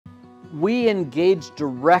We engage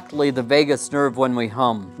directly the vagus nerve when we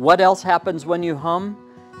hum. What else happens when you hum?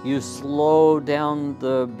 You slow down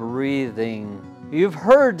the breathing. You've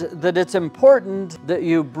heard that it's important that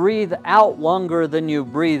you breathe out longer than you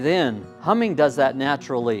breathe in. Humming does that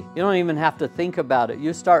naturally. You don't even have to think about it.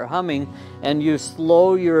 You start humming and you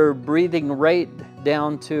slow your breathing rate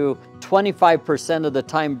down to 25% of the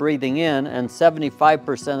time breathing in and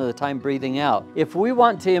 75% of the time breathing out. If we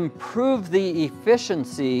want to improve the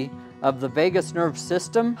efficiency of the vagus nerve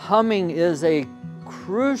system, humming is a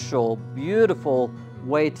crucial, beautiful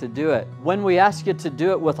way to do it. When we ask you to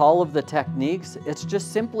do it with all of the techniques, it's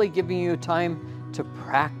just simply giving you time to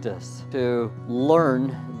practice, to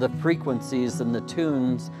learn the frequencies and the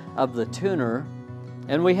tunes of the tuner.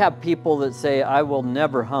 And we have people that say, I will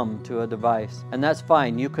never hum to a device. And that's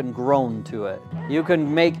fine, you can groan to it. You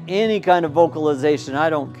can make any kind of vocalization, I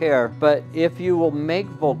don't care. But if you will make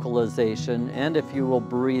vocalization and if you will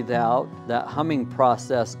breathe out, that humming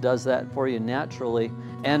process does that for you naturally.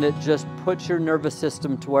 And it just puts your nervous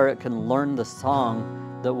system to where it can learn the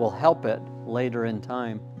song that will help it later in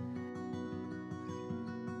time.